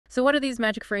So what are these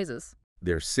magic phrases?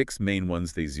 There are 6 main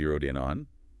ones they zeroed in on.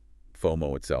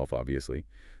 FOMO itself, obviously.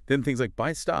 Then things like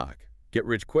buy stock, get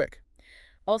rich quick.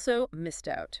 Also, missed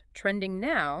out, trending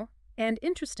now, and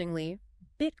interestingly,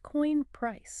 Bitcoin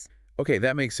price. Okay,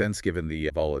 that makes sense given the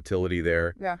volatility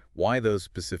there. Yeah. Why those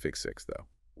specific 6, though?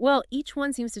 Well, each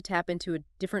one seems to tap into a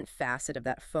different facet of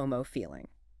that FOMO feeling.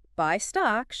 Buy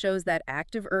stock shows that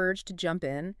active urge to jump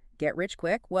in, get rich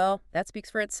quick. Well, that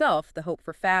speaks for itself, the hope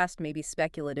for fast, maybe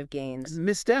speculative gains.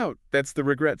 Missed out. That's the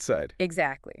regret side.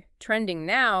 Exactly. Trending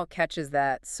now catches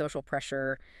that social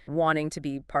pressure, wanting to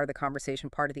be part of the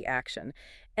conversation, part of the action.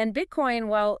 And Bitcoin,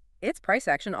 well, its price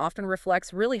action often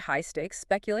reflects really high-stakes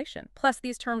speculation. Plus,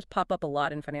 these terms pop up a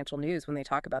lot in financial news when they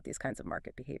talk about these kinds of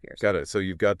market behaviors. Got it. So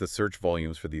you've got the search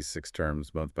volumes for these 6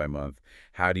 terms month by month.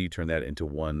 How do you turn that into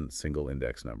one single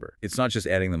index number? It's not just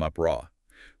adding them up raw.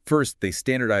 First, they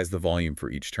standardize the volume for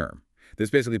each term.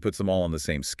 This basically puts them all on the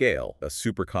same scale. A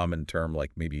super common term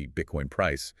like maybe Bitcoin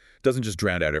price doesn't just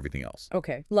drown out everything else.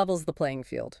 Okay, levels the playing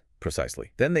field.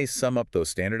 Precisely. Then they sum up those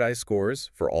standardized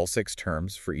scores for all 6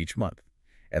 terms for each month.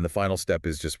 And the final step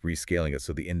is just rescaling it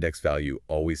so the index value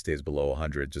always stays below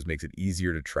 100, just makes it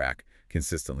easier to track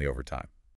consistently over time.